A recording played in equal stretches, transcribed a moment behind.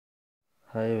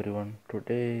Hi everyone,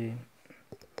 today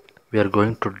we are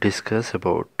going to discuss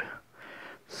about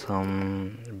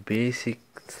some basic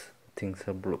things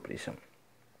of Blue Prism.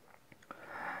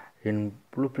 In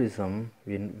Blue Prism,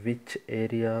 in which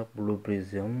area Blue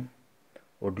Prism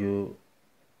would you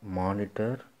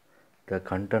monitor the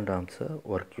content answer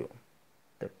work queue?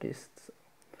 That is,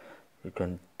 you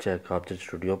can check Object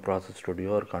Studio, Process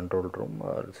Studio or Control Room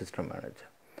or System Manager.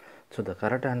 So the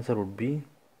correct answer would be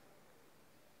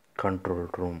Control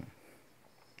Room.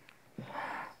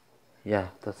 Yeah,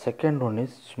 the second one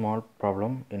is small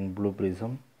problem in Blue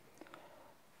Prism.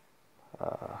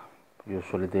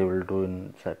 Usually they will do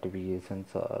in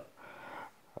certifications or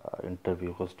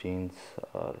interview questions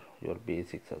or your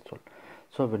basics as well.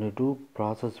 So when you do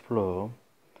process flow,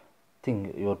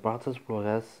 think your process flow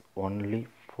has only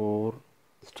 4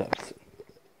 steps.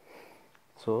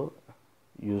 So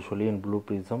usually in Blue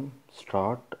Prism,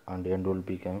 start and end will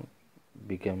become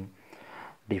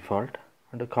default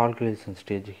and a calculation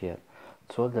stage here.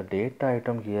 So the data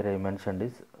item here I mentioned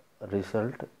is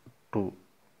result 2,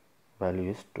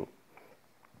 value is 2.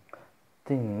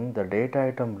 Think the data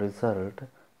item result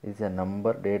is a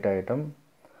number data item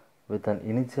with an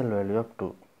initial value of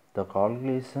 2. The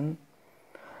calculation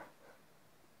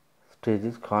stage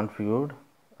is configured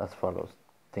as follows.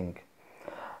 Think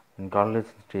in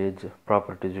calculation stage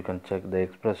properties, you can check the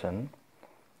expression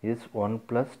is 1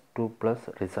 plus 2 plus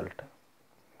result.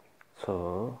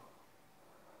 So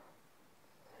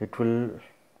it will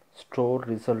store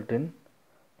result in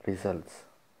results.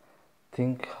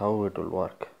 Think how it will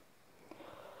work.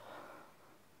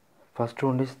 First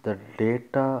one is the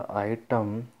data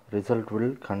item result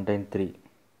will contain 3.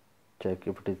 Check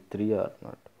if it is 3 or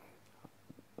not.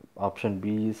 Option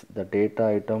B is the data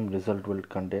item result will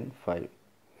contain 5.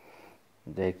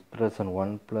 The expression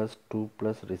 1 plus 2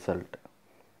 plus result.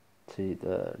 See,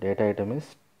 the data item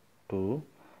is 2.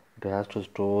 It has to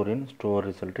store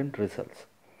result in results.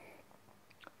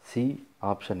 C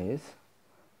option is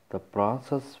the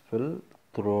process will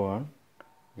throw an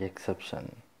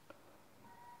exception.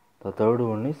 The third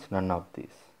one is none of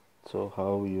these. So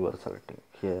how you are selecting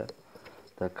here?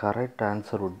 The correct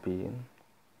answer would be in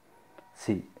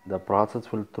C. The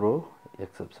process will throw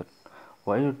exception.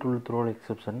 Why it will throw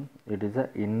exception? It is an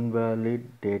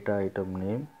invalid data item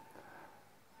name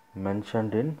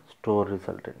mentioned in store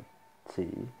result in C.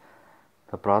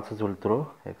 The process will throw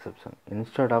exception.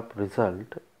 Instead of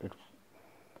result,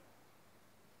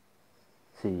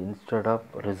 instead of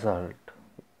result,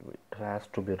 it has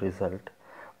to be result,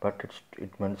 but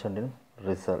it mentioned in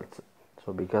results.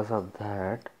 So because of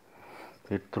that,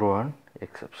 it throw an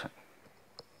exception.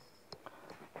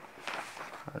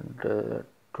 And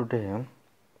today,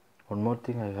 one more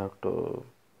thing I have to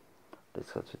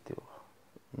discuss with you.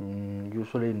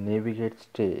 Usually navigate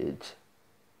stage,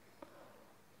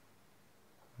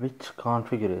 which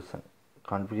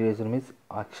configuration means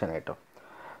action item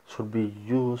should be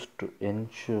used to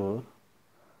ensure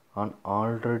an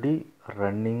already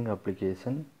running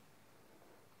application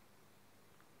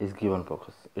is given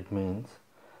focus. It means,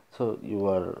 so you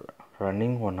are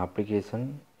running one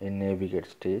application in navigate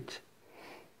stage.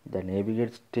 The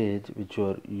navigate stage which you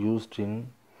are used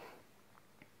in,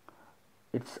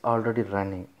 it's already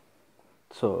running,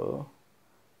 so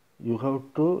you have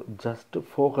to just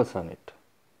focus on it.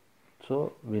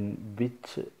 So in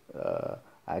which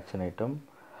action item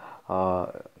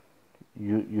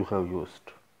you have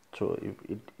used. So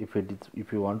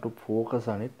if you want to focus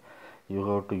on it, you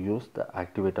have to use the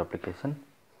activate application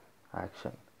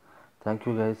action. Thank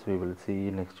you guys. We will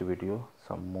see next video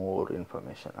some more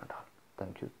information and all.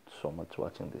 Thank you so much for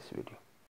watching this video.